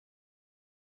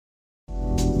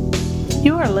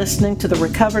You are listening to The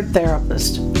Recovered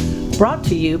Therapist, brought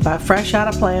to you by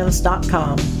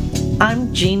FreshOuttaPlans.com.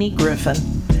 I'm Jeannie Griffin,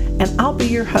 and I'll be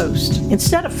your host.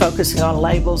 Instead of focusing on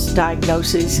labels,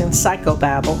 diagnoses, and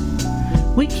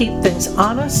psychobabble, we keep things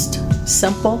honest,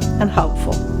 simple, and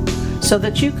hopeful so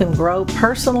that you can grow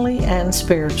personally and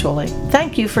spiritually.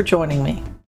 Thank you for joining me.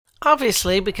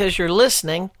 Obviously, because you're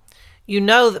listening, you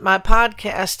know that my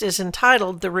podcast is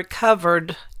entitled The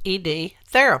Recovered ED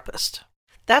Therapist.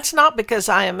 That's not because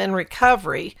I am in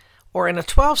recovery or in a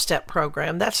 12-step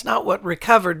program. That's not what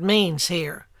recovered means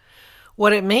here.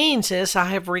 What it means is I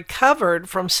have recovered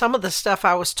from some of the stuff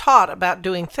I was taught about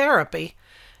doing therapy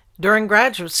during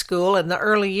graduate school and the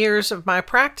early years of my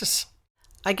practice.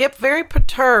 I get very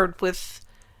perturbed with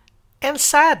and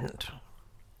saddened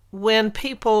when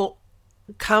people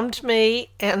come to me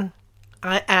and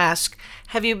I ask,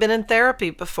 have you been in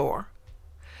therapy before?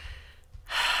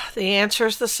 The answer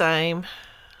is the same.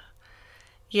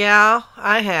 Yeah,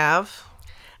 I have.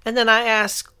 And then I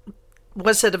ask,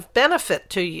 was it of benefit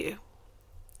to you?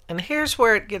 And here's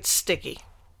where it gets sticky.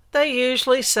 They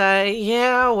usually say,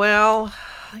 yeah,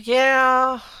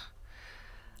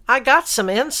 I got some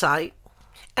insight,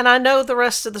 and I know the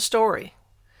rest of the story.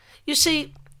 You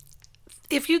see,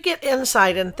 if you get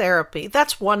insight in therapy,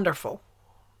 that's wonderful.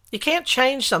 You can't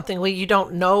change something where you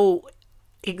don't know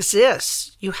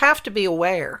exists. You have to be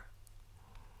aware.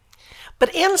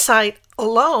 But insight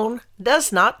alone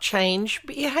does not change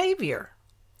behavior.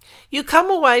 You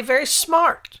come away very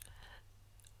smart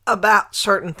about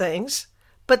certain things,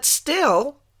 but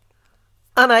still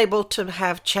unable to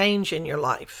have change in your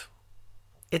life.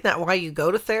 Isn't that why you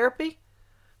go to therapy?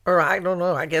 Or I don't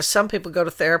know, I guess some people go to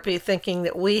therapy thinking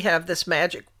that we have this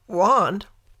magic wand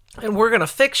and we're going to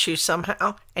fix you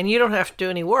somehow and you don't have to do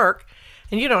any work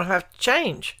and you don't have to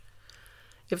change.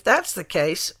 If that's the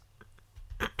case,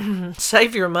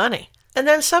 save your money. And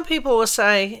then some people will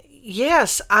say,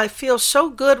 yes, I feel so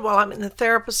good while I'm in the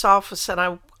therapist's office and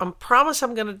I promise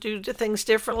I'm going to do things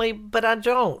differently, but I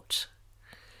don't.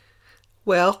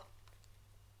 Well,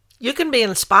 you can be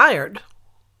inspired.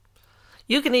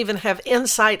 You can even have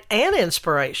insight and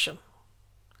inspiration.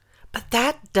 But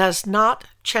that does not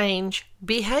change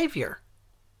behavior.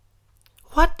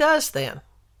 What does then?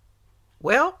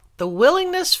 Well, the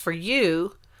willingness for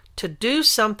you to do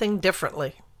something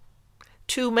differently,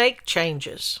 to make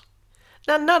changes.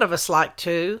 Now, none of us like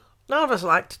to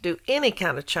do any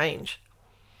kind of change.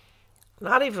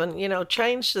 Not even,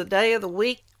 change the day of the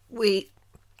week. We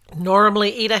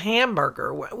normally eat a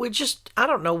hamburger. I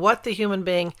don't know what the human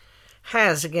being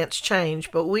has against change,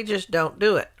 but we just don't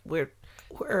do it. We're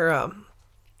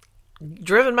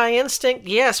driven by instinct,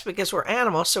 yes, because we're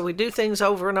animals, so we do things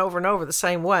over and over and over the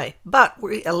same way. But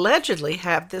we allegedly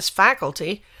have this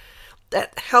faculty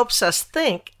that helps us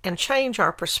think and change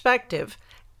our perspective,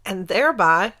 and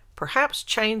thereby perhaps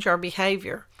change our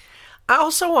behavior. I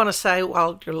also want to say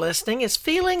while you're listening is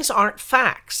feelings aren't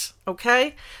facts,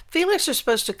 okay? Feelings are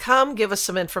supposed to come, give us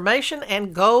some information,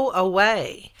 and go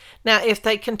away. Now, if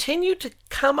they continue to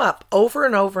come up over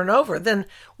and over and over, then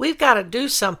we've got to do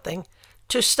something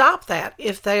to stop that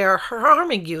if they are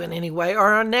harming you in any way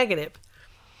or are negative.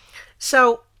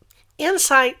 So,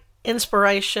 insight,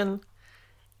 inspiration,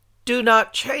 do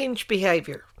not change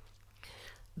behavior.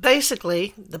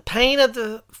 Basically, the pain of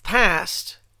the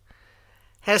past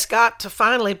has got to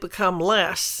finally become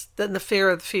less than the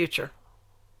fear of the future.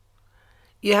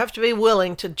 You have to be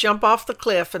willing to jump off the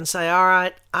cliff and say, all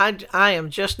right, I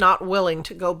am just not willing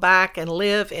to go back and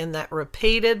live in that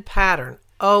repeated pattern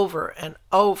over and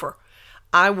over.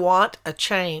 I want a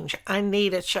change. I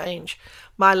need a change.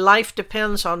 My life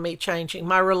depends on me changing.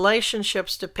 My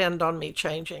relationships depend on me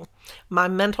changing. My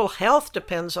mental health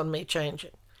depends on me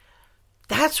changing.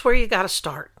 That's where you got to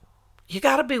start. You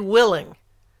got to be willing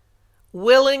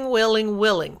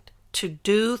to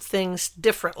do things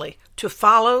differently, to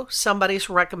follow somebody's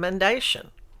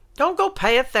recommendation. Don't go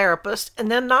pay a therapist and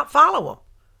then not follow them.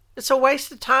 It's a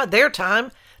waste of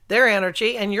time, their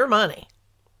energy, and your money.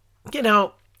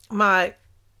 My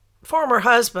former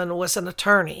husband was an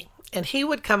attorney, and he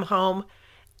would come home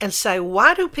and say,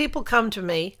 why do people come to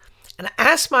me and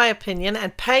ask my opinion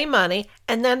and pay money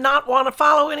and then not want to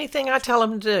follow anything I tell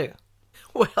them to do?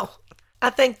 Well, I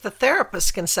think the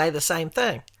therapist can say the same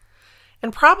thing.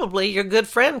 And probably your good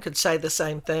friend could say the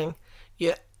same thing.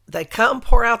 They come,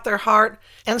 pour out their heart.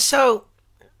 And so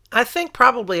I think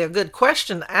probably a good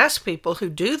question to ask people who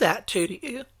do that to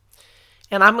you,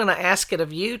 and I'm going to ask it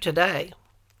of you today.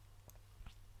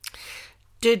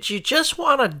 Did you just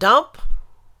want to dump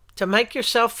to make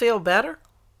yourself feel better?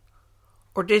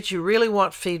 Or did you really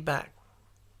want feedback?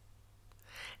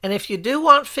 And if you do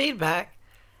want feedback,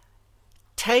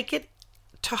 take it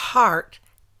to heart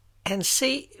and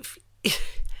see, I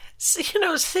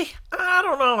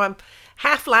don't know, I'm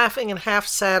half laughing and half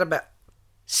sad about it.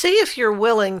 See if you're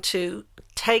willing to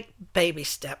take baby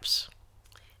steps.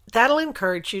 That'll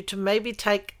encourage you to maybe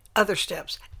take other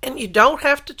steps. And you don't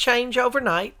have to change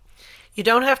overnight. You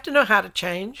don't have to know how to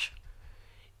change.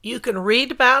 You can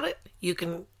read about it. You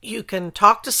can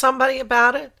talk to somebody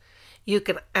about it. You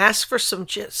can ask for some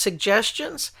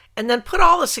suggestions and then put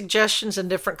all the suggestions in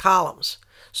different columns.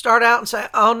 Start out and say,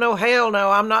 oh, no, hell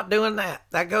no, I'm not doing that.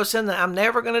 That goes in there. I'm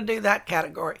never going to do that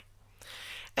category.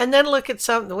 And then look at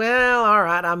something, well, all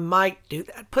right, I might do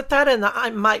that. Put that in the I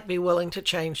might be willing to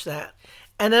change that.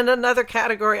 And then another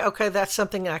category, okay, that's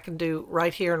something I can do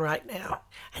right here and right now.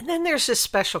 And then there's this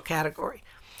special category.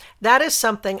 That is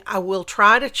something I will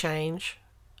try to change,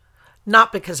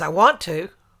 not because I want to,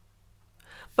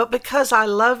 but because I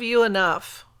love you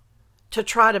enough to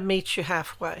try to meet you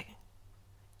halfway.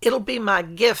 It'll be my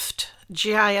gift,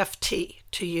 G-I-F-T,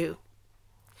 to you.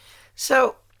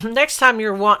 So next time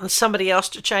you're wanting somebody else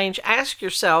to change, ask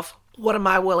yourself, what am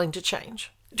I willing to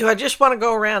change? Do I just want to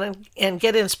go around and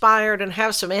get inspired and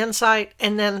have some insight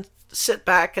and then sit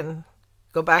back and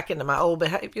go back into my old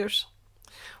behaviors?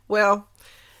 Well,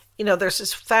 there's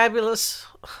this fabulous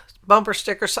bumper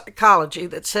sticker psychology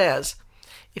that says,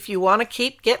 if you want to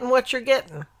keep getting what you're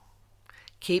getting,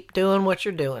 keep doing what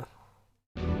you're doing.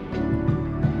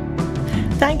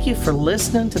 Thank you for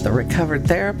listening to The Recovered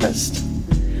Therapist,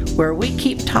 where we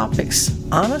keep topics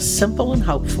honest, simple, and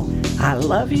hopeful. I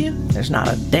love you. There's not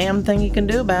a damn thing you can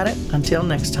do about it. Until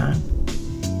next time.